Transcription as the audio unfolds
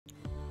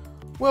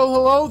Well,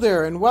 hello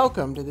there and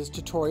welcome to this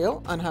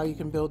tutorial on how you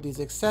can build these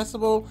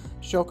accessible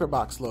Shulker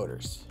box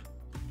loaders.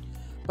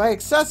 By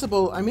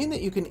accessible, I mean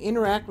that you can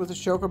interact with the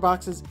Shulker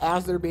boxes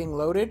as they're being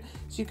loaded.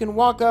 So you can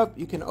walk up,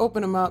 you can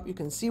open them up, you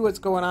can see what's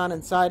going on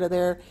inside of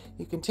there,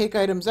 you can take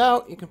items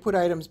out, you can put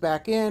items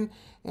back in,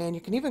 and you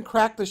can even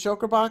crack the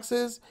Shulker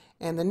boxes,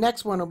 and the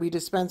next one will be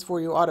dispensed for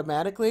you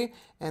automatically,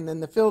 and then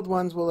the filled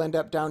ones will end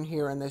up down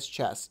here in this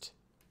chest.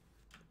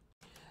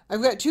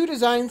 I've got two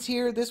designs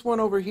here. This one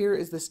over here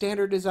is the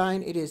standard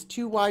design. It is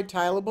 2 wide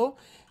tileable.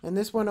 And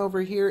this one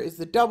over here is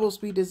the double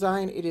speed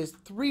design. It is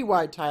 3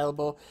 wide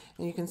tileable.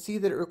 And you can see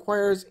that it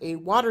requires a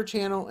water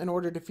channel in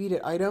order to feed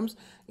it items.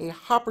 A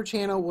hopper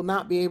channel will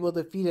not be able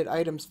to feed it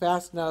items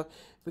fast enough.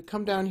 If we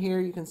come down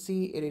here, you can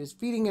see it is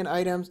feeding in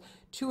items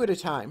 2 at a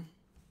time.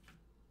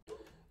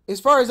 As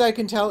far as I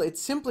can tell, it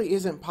simply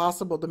isn't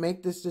possible to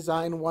make this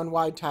design 1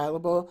 wide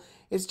tileable.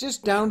 It's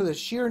just down to the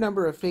sheer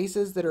number of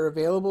faces that are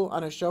available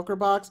on a Shulker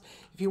box.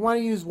 If you want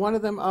to use one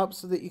of them up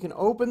so that you can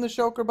open the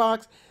Shulker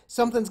box,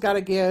 something's got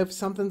to give,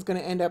 something's going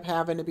to end up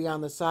having to be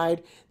on the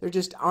side. There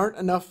just aren't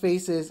enough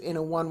faces in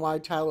a 1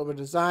 wide tileable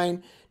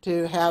design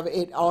to have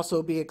it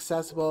also be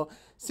accessible.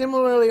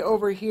 Similarly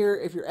over here,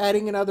 if you're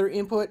adding another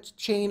input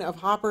chain of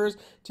hoppers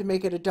to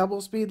make it a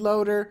double speed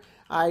loader,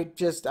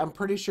 I'm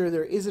pretty sure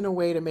there isn't a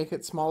way to make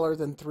it smaller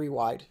than 3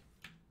 wide.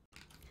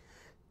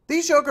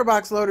 These Shulker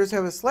box loaders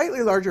have a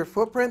slightly larger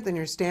footprint than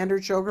your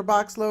standard Shulker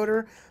box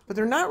loader, but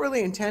they're not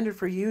really intended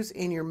for use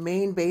in your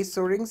main base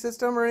sorting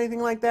system or anything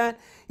like that.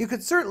 You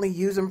could certainly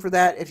use them for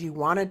that if you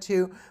wanted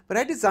to, but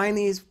I designed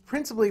these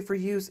principally for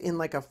use in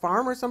like a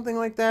farm or something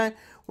like that,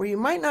 where you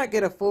might not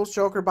get a full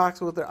Shulker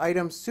box with their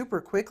items super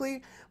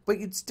quickly, but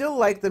you'd still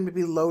like them to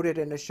be loaded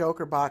into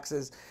Shulker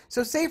boxes.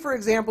 So say for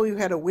example you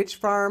had a witch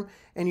farm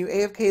and you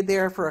AFK'd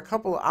there for a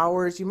couple of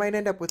hours, you might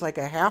end up with like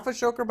a half a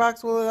Shulker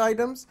box with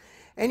items,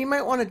 and you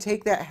might want to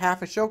take that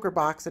half a Shulker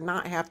box and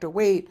not have to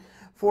wait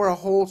for a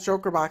whole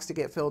Shulker box to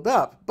get filled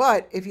up.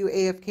 But if you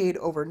AFK'd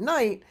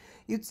overnight,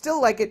 you'd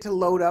still like it to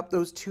load up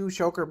those 2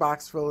 Shulker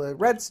boxes full of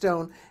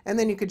redstone, and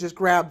then you could just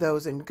grab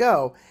those and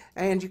go.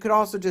 And you could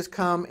also just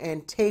come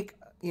and take,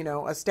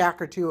 a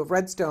stack or 2 of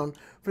redstone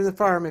from the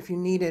farm if you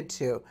needed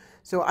to.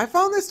 So I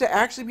found this to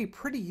actually be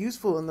pretty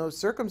useful in those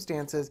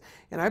circumstances,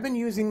 and I've been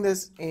using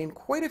this in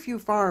quite a few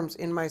farms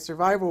in my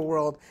survival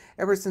world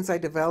ever since I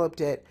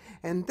developed it.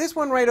 And this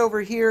one right over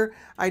here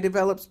I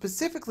developed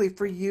specifically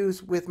for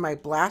use with my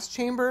blast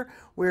chamber,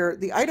 where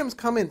the items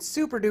come in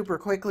super duper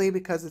quickly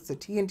because it's a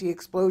TNT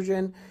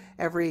explosion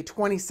every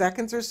 20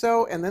 seconds or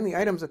so, and then the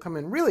items will come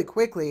in really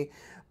quickly.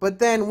 But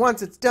then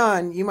once it's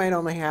done, you might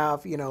only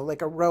have,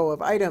 like a row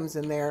of items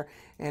in there,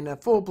 and a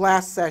full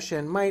blast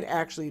session might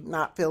actually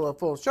not fill a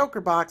full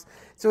Shulker box.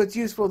 So it's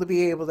useful to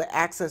be able to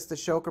access the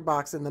Shulker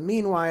box in the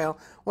meanwhile,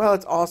 while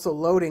it's also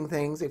loading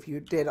things. If you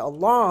did a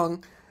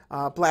long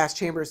blast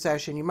chamber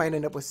session, you might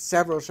end up with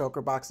several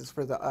Shulker boxes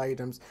for the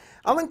items.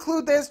 I'll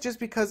include this just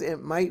because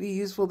it might be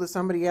useful to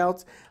somebody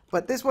else,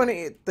 but this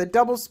one, the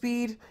double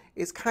speed,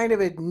 is kind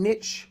of a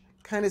niche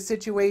kind of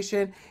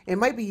situation. It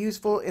might be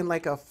useful in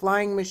like a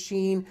flying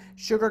machine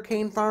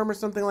sugarcane farm or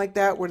something like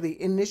that, where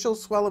the initial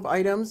swell of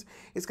items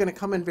is going to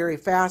come in very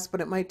fast, but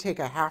it might take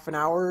a half an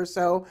hour or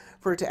so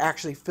for it to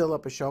actually fill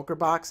up a Shulker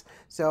box.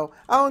 So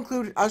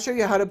I'll show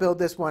you how to build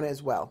this one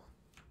as well.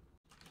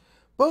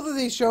 Both of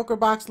these Shulker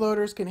box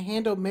loaders can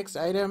handle mixed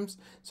items.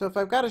 So if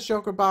I've got a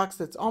Shulker box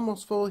that's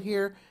almost full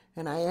here,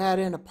 and I add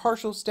in a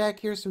partial stack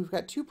here, so we've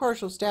got 2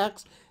 partial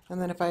stacks,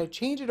 and then if I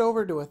change it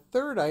over to a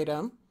third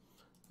item,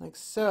 like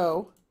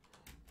so,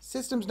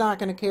 system's not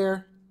going to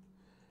care.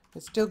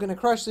 It's still going to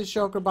crush this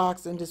Shulker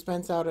box and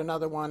dispense out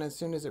another one as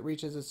soon as it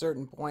reaches a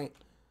certain point.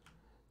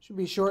 Should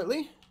be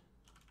shortly.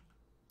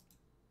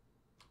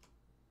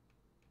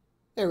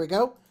 There we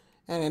go.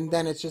 And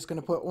then it's just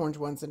going to put orange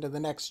ones into the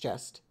next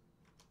chest.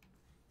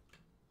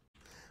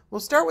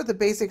 We'll start with the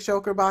basic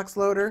Shulker box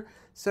loader.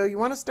 So you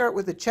want to start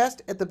with the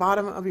chest at the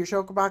bottom of your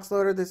Shulker box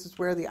loader. This is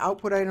where the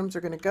output items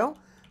are going to go.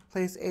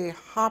 Place a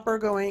hopper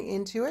going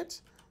into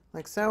it,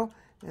 like so.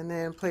 And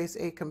then place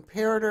a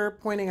comparator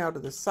pointing out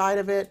to the side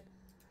of it,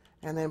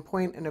 and then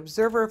point an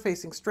observer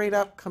facing straight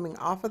up coming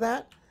off of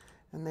that,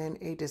 and then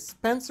a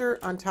dispenser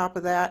on top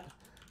of that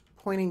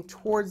pointing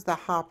towards the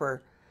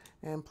hopper,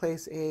 and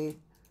place a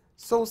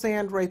soul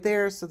sand right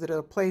there so that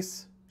it'll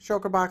place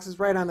Shulker boxes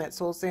right on that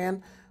soul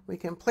sand. We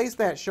can place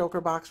that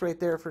Shulker box right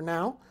there for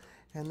now,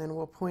 and then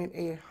we'll point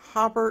a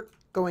hopper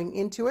going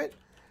into it,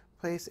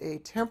 place a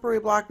temporary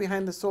block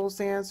behind the soul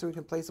sand so we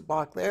can place a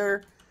block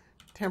there,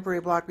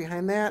 temporary block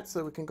behind that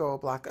so we can go a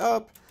block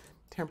up,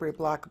 temporary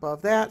block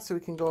above that so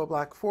we can go a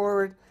block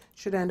forward.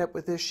 Should end up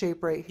with this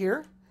shape right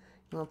here.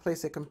 You want to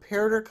place a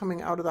comparator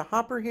coming out of the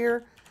hopper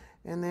here,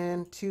 and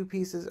then 2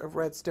 pieces of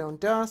redstone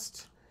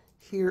dust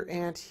here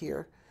and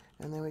here.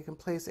 And then we can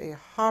place a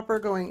hopper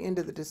going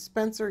into the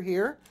dispenser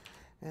here,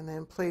 and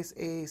then place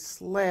a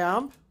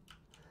slab,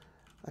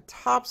 a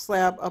top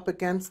slab up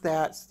against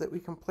that so that we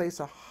can place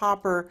a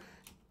hopper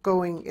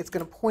going, it's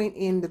going to point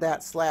into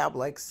that slab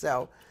like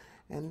so.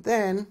 And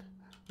then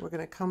we're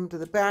going to come to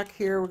the back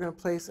here. We're going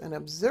to place an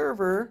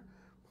observer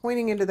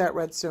pointing into that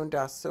redstone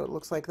dust. So it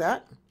looks like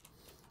that.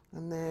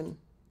 And then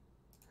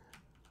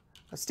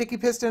a sticky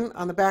piston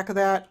on the back of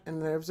that,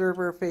 and the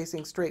observer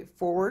facing straight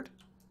forward.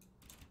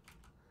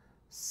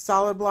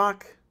 Solid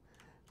block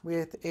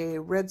with a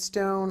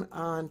redstone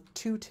on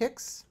 2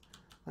 ticks,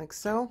 like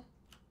so.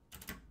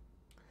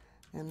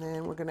 And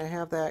then we're going to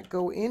have that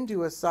go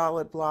into a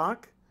solid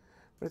block.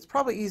 But it's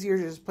probably easier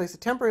to just place a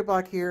temporary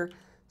block here,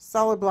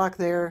 solid block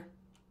there,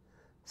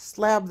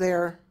 slab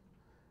there,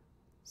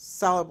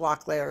 solid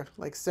block there,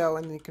 like so.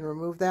 And then you can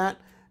remove that,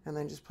 and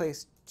then just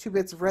place 2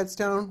 bits of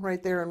redstone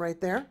right there and right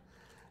there.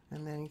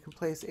 And then you can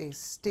place a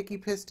sticky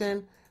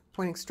piston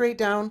pointing straight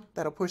down.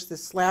 That'll push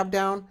this slab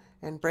down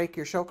and break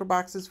your shulker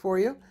boxes for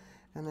you.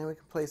 And then we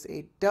can place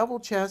a double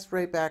chest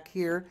right back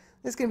here.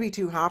 This can be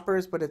 2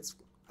 hoppers, but it's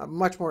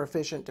much more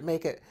efficient to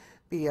make it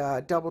be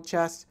a double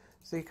chest.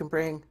 So you can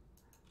bring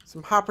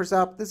some hoppers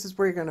up. This is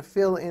where you're going to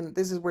fill in.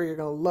 This is where you're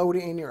going to load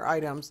in your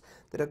items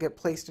that'll get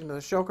placed into the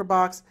shulker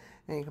box.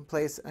 And you can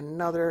place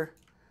another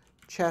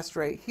chest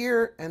right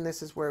here. And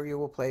this is where you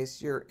will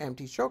place your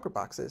empty shulker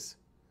boxes.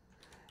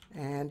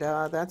 And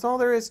that's all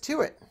there is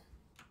to it.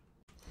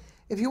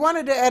 If you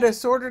wanted to add a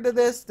sorter to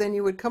this, then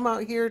you would come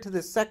out here to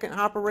the second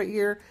hopper right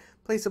here,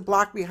 place a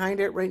block behind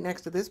it right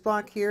next to this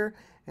block here,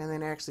 and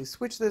then actually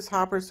switch this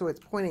hopper so it's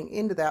pointing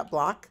into that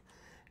block.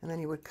 And then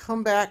you would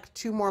come back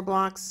 2 more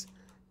blocks,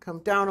 come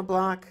down a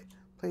block,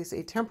 place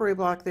a temporary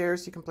block there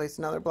so you can place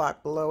another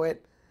block below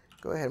it.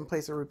 Go ahead and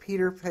place a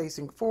repeater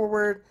facing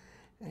forward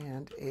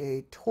and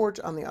a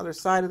torch on the other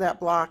side of that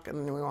block.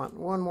 And then we want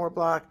 1 more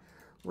block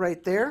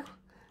right there.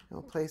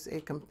 We'll place a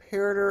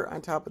comparator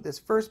on top of this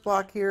first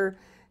block here,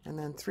 and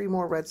then 3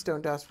 more redstone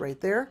dust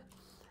right there.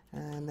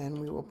 And then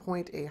we will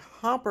point a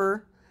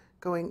hopper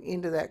going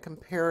into that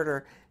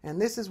comparator. And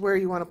this is where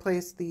you want to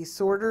place the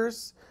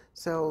sorters.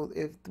 So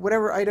if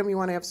whatever item you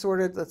want to have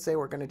sorted, let's say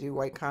we're going to do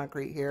white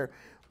concrete here,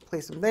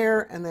 place them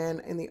there. And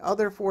then in the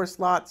other 4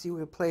 slots, you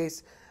would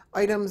place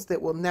items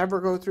that will never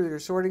go through your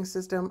sorting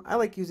system. I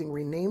like using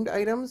renamed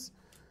items.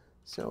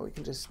 So we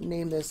can just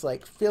name this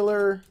like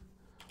filler,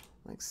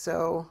 like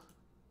so.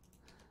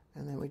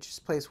 And then we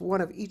just place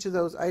 1 of each of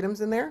those items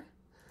in there,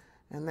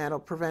 and that'll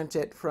prevent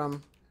it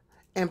from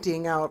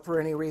emptying out for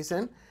any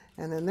reason.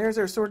 And then there's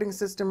our sorting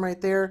system right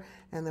there.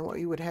 And then what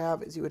you would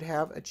have is you would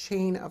have a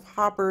chain of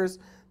hoppers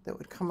that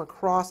would come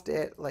across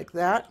it like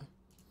that.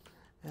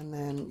 And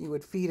then you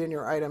would feed in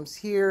your items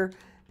here.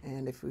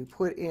 And if we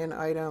put in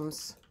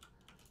items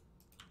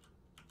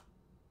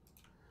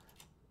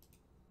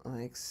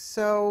like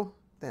so,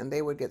 then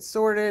they would get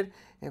sorted.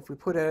 And if we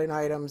put in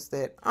items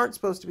that aren't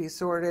supposed to be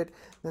sorted,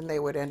 then they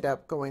would end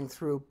up going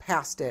through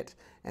past it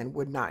and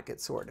would not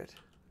get sorted.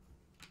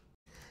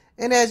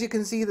 And as you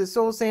can see, the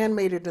soul sand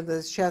made it into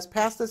this chest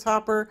past this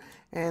hopper,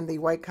 and the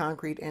white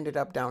concrete ended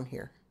up down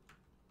here.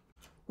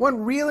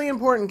 One really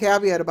important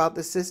caveat about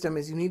this system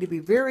is you need to be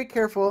very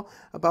careful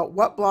about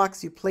what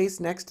blocks you place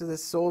next to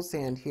this soul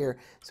sand here.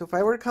 So if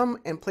I were to come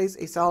and place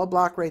a solid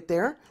block right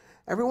there,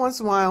 every once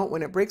in a while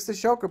when it breaks the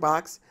shulker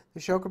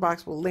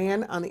box will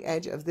land on the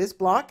edge of this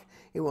block.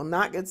 It will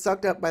not get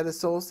sucked up by the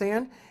soul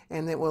sand,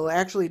 and it will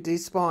actually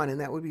despawn,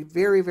 and that would be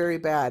very, very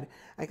bad.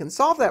 I can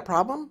solve that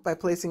problem by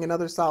placing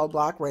another solid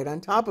block right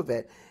on top of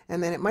it,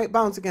 and then it might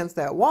bounce against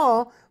that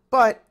wall,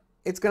 but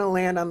it's going to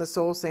land on the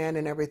soul sand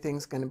and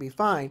everything's going to be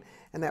fine.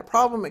 And that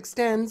problem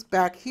extends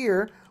back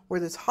here where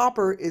this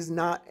hopper is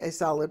not a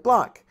solid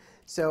block.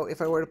 So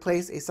if I were to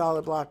place a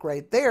solid block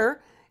right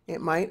there,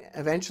 it might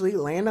eventually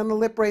land on the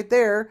lip right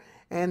there,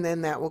 and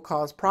then that will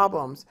cause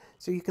problems.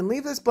 So you can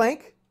leave this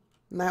blank,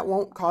 and that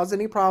won't cause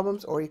any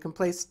problems, or you can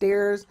place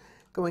stairs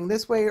going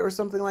this way or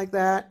something like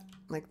that.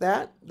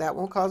 That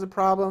won't cause a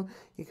problem.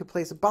 You can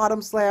place a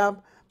bottom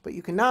slab, but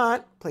you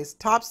cannot place a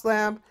top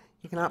slab.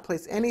 You cannot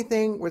place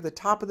anything where the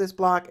top of this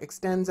block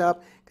extends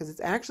up, because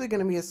it's actually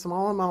going to be a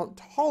small amount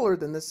taller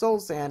than the soul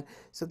sand,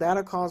 so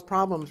that'll cause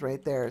problems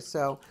right there.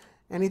 So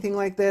anything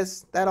like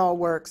this, that all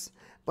works,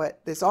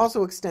 but this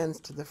also extends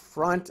to the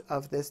front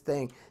of this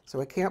thing. So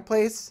I can't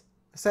place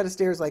a set of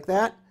stairs like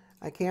that.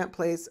 I can't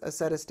place a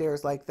set of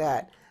stairs like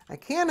that. I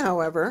can,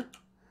 however,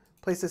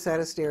 place a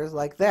set of stairs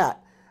like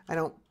that. I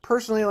don't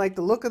personally like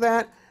the look of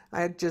that.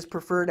 I just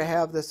prefer to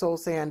have the soul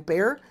sand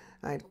bare.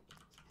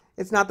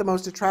 It's not the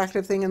most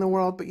attractive thing in the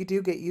world, but you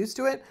do get used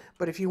to it.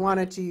 But if you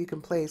wanted to, you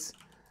can place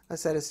a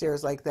set of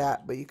stairs like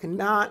that. But you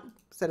cannot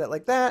set it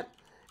like that,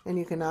 and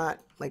you cannot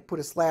like put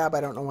a slab.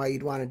 I don't know why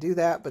you'd want to do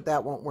that, but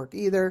that won't work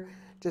either.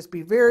 Just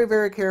be very,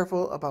 very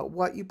careful about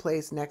what you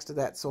place next to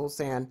that soul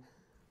sand.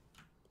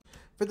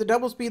 For the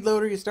double speed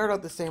loader, you start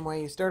out the same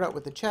way. You start out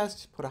with the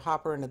chest, put a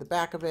hopper into the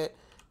back of it,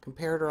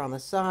 comparator on the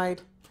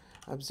side,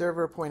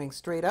 observer pointing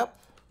straight up,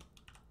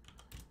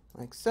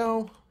 like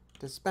so,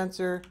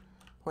 dispenser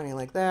pointing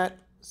like that,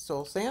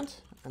 soul sand,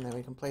 and then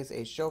we can place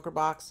a shulker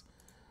box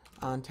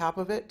on top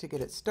of it to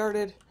get it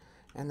started.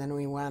 And then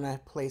we want to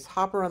place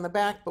hopper on the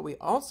back, but we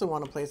also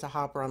want to place a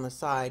hopper on the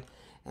side.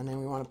 And then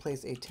we want to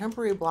place a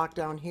temporary block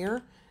down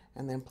here,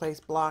 and then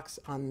place blocks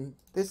on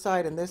this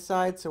side and this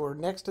side, so we're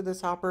next to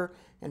this hopper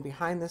and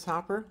behind this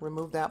hopper.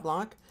 Remove that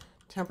block,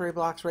 temporary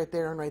blocks right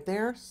there and right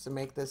there. So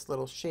make this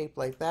little shape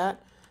like that.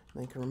 And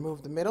then you can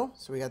remove the middle.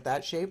 So we got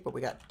that shape, but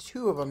we got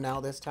two of them now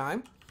this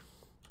time.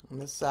 On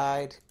this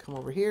side, come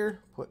over here,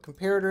 put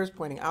comparators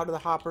pointing out of the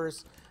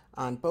hoppers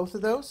on both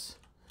of those.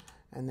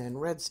 And then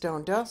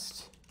redstone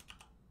dust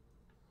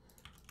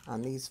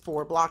on these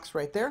 4 blocks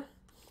right there.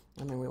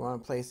 And then we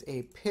want to place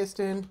a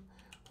piston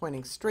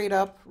pointing straight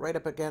up, right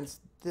up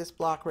against this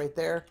block right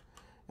there.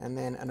 And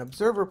then an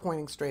observer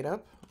pointing straight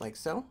up, like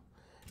so.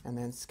 And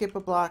then skip a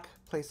block,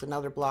 place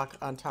another block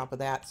on top of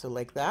that, so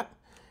like that.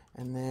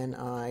 And then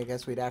I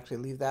guess we'd actually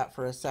leave that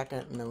for a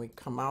second, and then we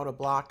come out a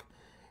block.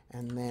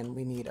 And then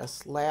we need a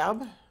slab,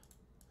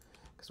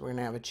 because we're going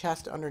to have a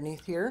chest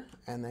underneath here,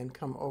 and then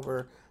come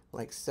over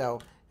like so.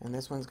 And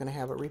this one's going to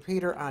have a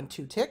repeater on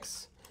 2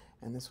 ticks.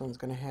 And this one's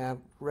going to have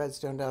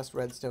redstone dust,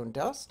 redstone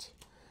dust.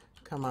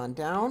 Come on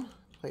down,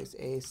 place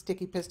a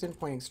sticky piston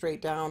pointing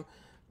straight down,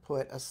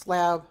 put a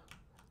slab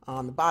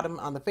on the bottom,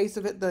 on the face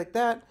of it like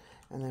that.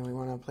 And then we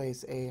want to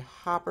place a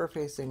hopper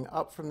facing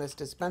up from this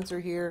dispenser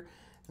here.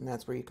 And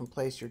that's where you can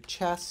place your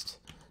chest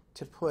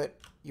to put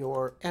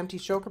your empty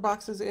shulker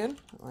boxes in,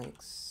 like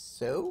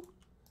so.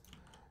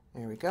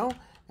 There we go.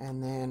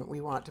 And then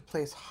we want to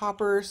place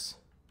hoppers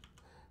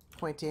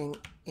pointing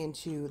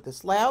into the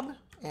slab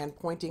and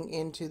pointing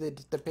into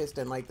the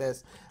piston like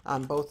this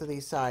on both of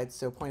these sides.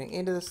 So pointing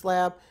into the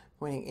slab,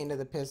 pointing into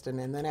the piston,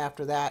 and then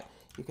after that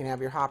you can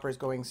have your hoppers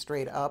going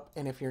straight up.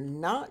 And if you're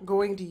not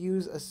going to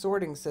use a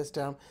sorting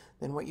system,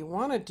 then what you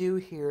want to do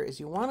here is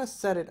you want to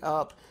set it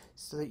up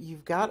so that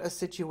you've got a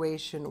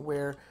situation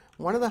where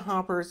one of the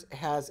hoppers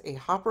has a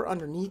hopper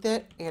underneath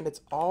it, and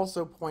it's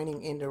also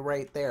pointing into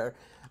right there,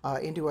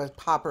 into a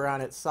hopper on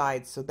its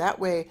side. So that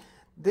way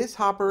this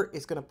hopper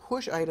is going to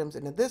push items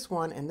into this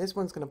one, and this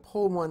one's going to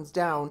pull ones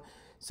down.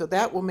 So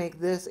that will make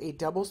this a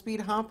double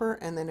speed hopper.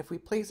 And then if we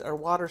place our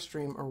water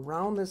stream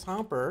around this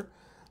hopper,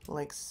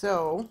 like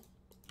so,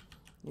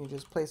 you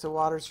just place a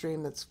water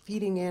stream that's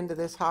feeding into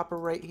this hopper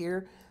right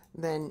here,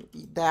 then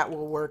that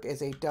will work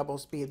as a double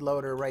speed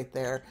loader right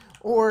there.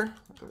 Or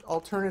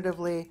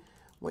alternatively,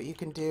 what you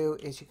can do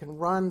is you can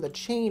run the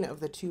chain of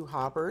the 2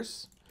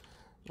 hoppers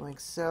like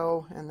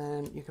so, and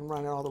then you can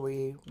run it all the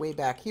way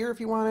back here if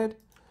you wanted.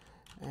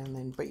 And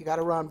then, but you got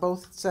to run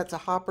both sets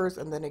of hoppers,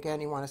 and then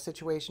again you want a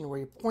situation where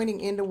you're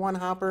pointing into one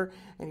hopper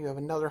and you have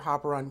another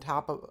hopper on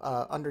top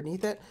of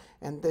underneath it,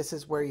 and this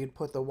is where you'd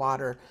put the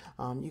water.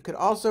 You could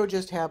also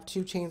just have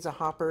 2 chains of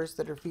hoppers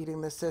that are feeding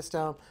the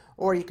system,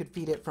 or you could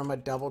feed it from a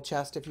double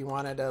chest if you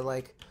wanted to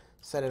like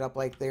set it up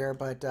like there,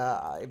 but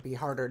it'd be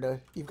harder to,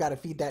 you've got to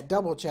feed that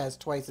double chest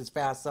twice as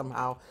fast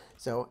somehow.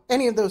 So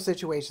any of those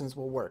situations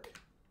will work.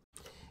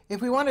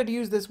 If we wanted to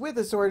use this with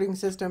a sorting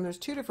system, there's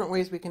 2 different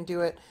ways we can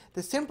do it.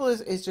 The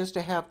simplest is just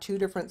to have 2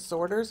 different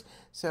sorters.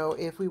 So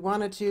if we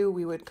wanted to,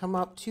 we would come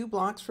up 2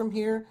 blocks from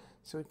here.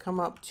 So we'd come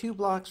up 2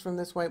 blocks from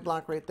this white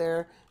block right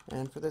there.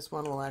 And for this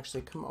one, we'll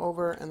actually come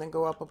over and then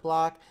go up a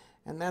block.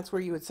 And that's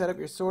where you would set up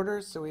your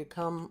sorters. So we'd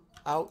come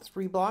out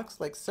 3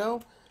 blocks like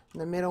so. In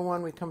the middle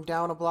one, we come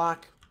down a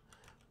block,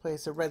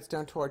 place a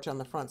redstone torch on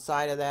the front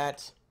side of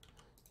that.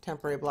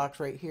 Temporary blocks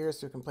right here,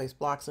 so we can place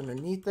blocks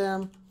underneath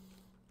them.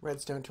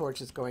 Redstone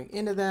torches going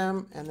into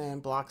them, and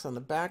then blocks on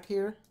the back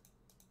here.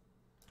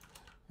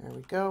 There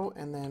we go.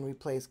 And then we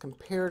place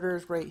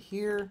comparators right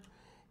here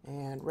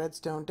and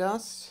redstone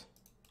dust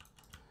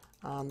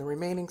on the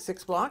remaining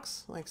 6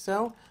 blocks, like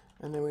so.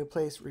 And then we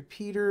place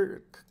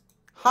repeater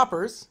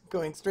hoppers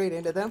going straight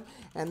into them.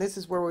 And this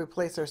is where we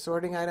place our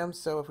sorting items.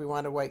 So if we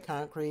wanted white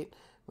concrete,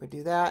 we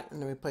do that. And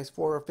then we place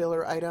 4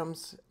 filler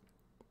items,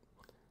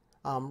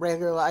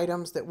 regular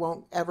items that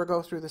won't ever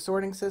go through the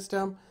sorting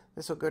system.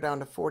 This will go down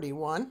to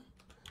 41.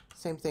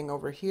 Same thing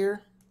over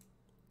here,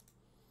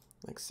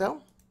 like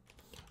so.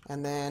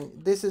 And then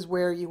this is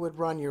where you would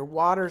run your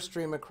water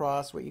stream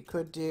across. What you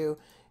could do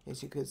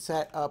is you could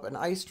set up an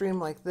ice stream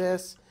like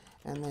this,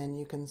 and then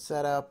you can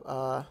set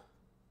up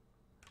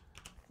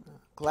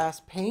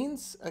glass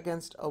panes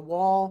against a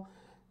wall.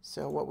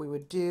 So what we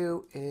would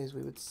do is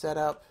we would set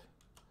up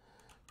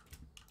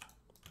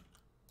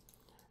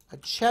a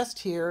chest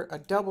here, a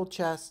double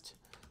chest,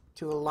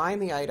 to align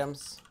the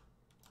items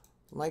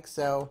like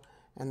so,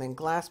 and then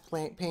glass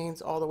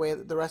panes all the way,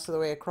 the rest of the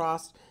way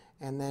across,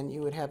 and then you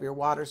would have your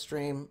water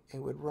stream. It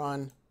would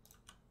run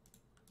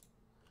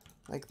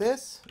like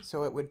this,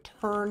 so it would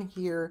turn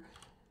here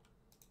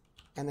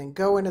and then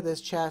go into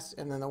this chest,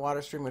 and then the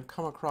water stream would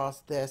come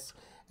across this,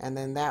 and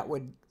then that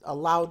would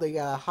allow the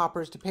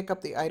hoppers to pick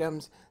up the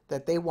items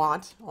that they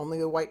want, only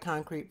the white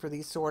concrete for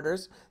these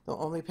sorters.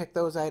 They'll only pick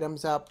those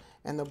items up,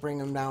 and they'll bring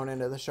them down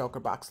into the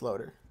shulker box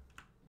loader.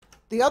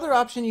 The other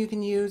option you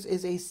can use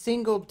is a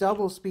single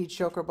double speed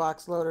shulker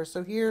box loader.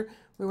 So here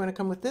we want to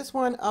come with this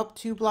one up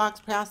 2 blocks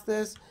past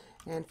this,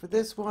 and for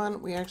this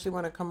one we actually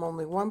want to come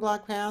only 1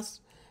 block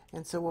past.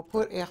 And so we'll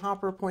put a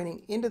hopper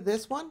pointing into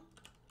this one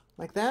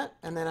like that,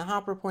 and then a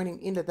hopper pointing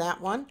into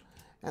that one,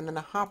 and then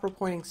a hopper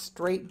pointing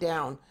straight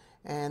down.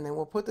 And then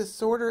we'll put the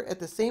sorter at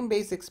the same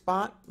basic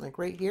spot, like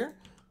right here,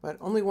 but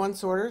only 1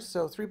 sorter.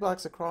 So 3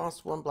 blocks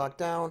across, 1 block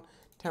down,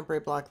 temporary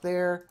block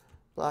there,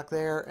 block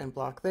there, and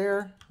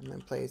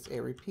then place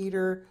a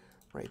repeater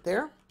right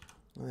there,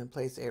 and then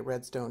place a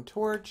redstone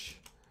torch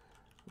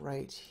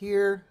right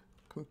here,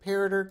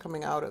 comparator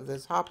coming out of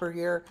this hopper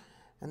here,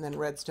 and then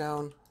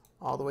redstone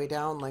all the way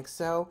down like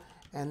so.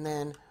 And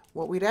then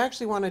what we'd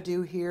actually want to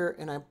do here,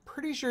 and I'm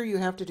pretty sure you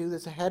have to do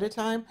this ahead of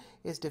time,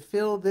 is to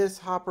fill this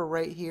hopper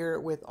right here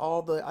with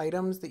all the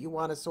items that you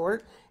want to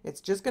sort. It's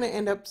just going to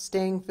end up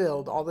staying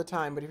filled all the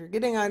time, but if you're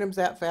getting items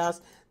that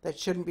fast, that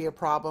shouldn't be a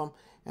problem.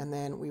 And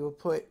then we will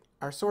put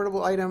our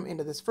sortable item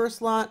into this first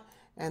slot,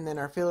 and then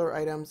our filler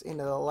items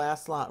into the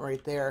last slot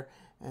right there.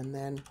 And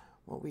then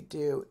what we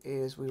do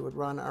is we would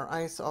run our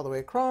ice all the way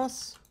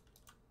across,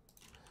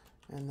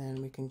 and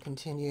then we can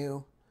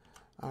continue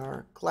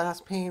our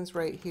glass panes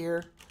right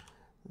here.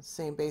 The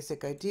same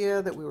basic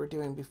idea that we were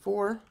doing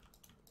before,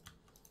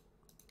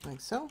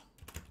 like so.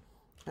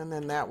 And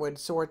then that would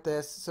sort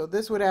this. So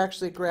this would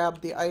actually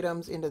grab the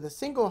items into the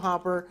single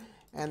hopper,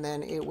 and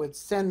then it would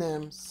send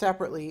them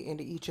separately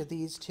into each of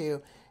these two.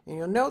 And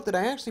you'll note that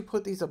I actually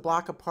put these a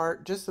block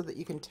apart just so that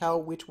you can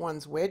tell which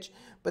one's which,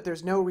 but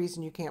there's no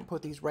reason you can't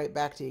put these right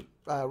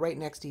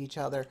next to each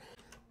other.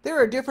 There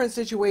are different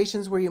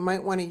situations where you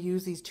might want to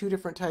use these two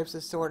different types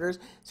of sorters.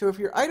 So if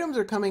your items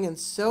are coming in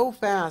so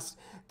fast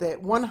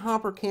that one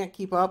hopper can't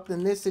keep up,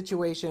 then this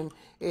situation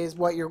is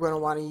what you're going to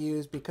want to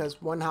use,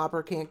 because one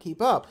hopper can't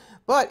keep up.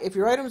 But if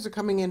your items are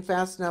coming in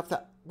fast enough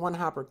that one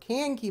hopper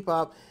can keep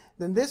up,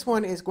 then this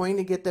one is going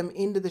to get them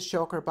into the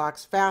shulker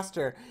box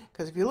faster.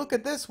 Because if you look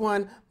at this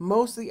one,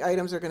 most of the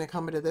items are going to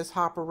come into this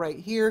hopper right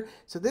here.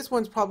 So this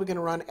one's probably going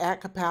to run at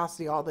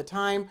capacity all the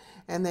time.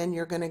 And then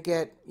you're going to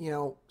get,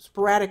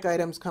 sporadic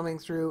items coming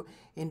through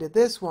into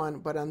this one.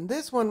 But on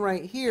this one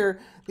right here,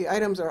 the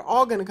items are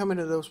all going to come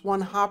into this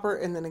one hopper,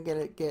 and then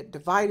again get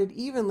divided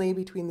evenly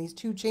between these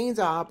two chains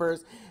of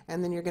hoppers.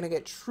 And then you're going to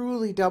get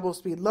truly double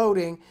speed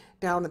loading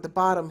down at the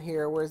bottom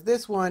here. Whereas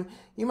this one,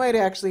 you might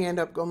actually end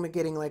up only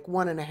getting like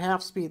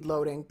 1.5 speed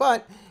loading.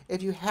 But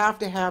if you have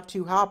to have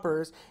two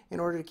hoppers in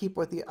order to keep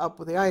up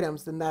with the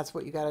items, then that's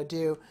what you got to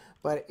do.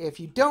 But if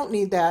you don't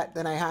need that,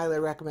 then I highly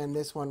recommend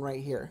this one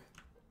right here.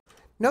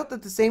 Note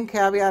that the same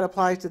caveat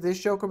applies to this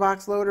shulker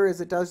box loader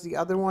as it does the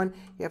other one.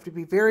 You have to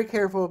be very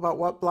careful about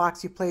what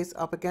blocks you place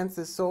up against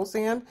this soul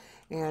sand,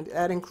 and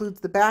that includes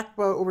the back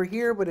over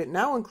here, but it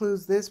now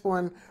includes this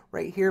one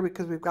right here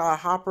because we've got a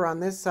hopper on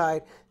this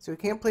side. So we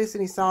can't place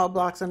any solid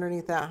blocks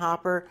underneath that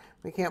hopper.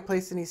 We can't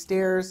place any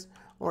stairs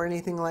or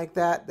anything like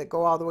that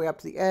go all the way up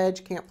to the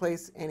edge. Can't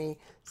place any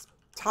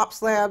top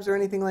slabs or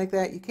anything like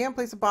that. You can't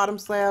place a bottom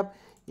slab.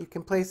 You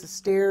can place the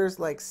stairs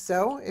like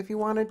so if you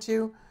wanted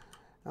to.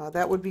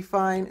 That would be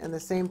fine. And the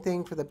same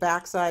thing for the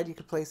back side. You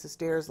could place the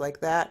stairs like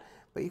that,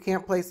 but you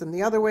can't place them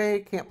the other way.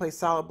 Can't place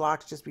solid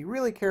blocks. Just be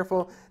really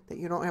careful that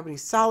you don't have any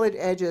solid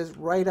edges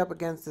right up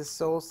against this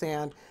soul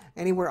sand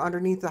anywhere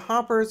underneath the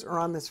hoppers or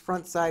on this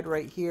front side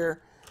right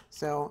here.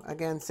 So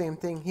again, same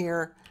thing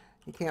here.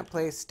 You can't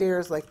place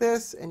stairs like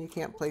this, and you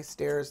can't place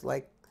stairs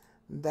like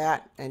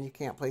that, and you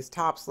can't place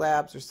top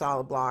slabs or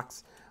solid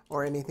blocks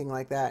or anything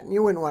like that. And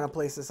you wouldn't want to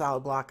place a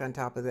solid block on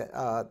top of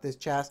this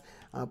chest,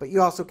 but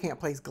you also can't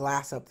place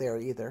glass up there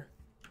either.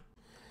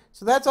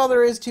 So that's all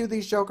there is to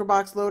these shulker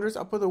box loaders.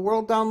 I'll put the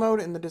world download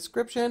in the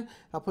description.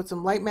 I'll put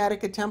some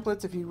Lightmatica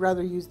templates if you'd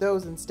rather use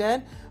those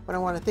instead. But I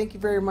want to thank you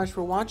very much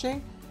for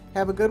watching.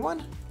 Have a good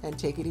one, and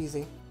take it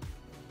easy.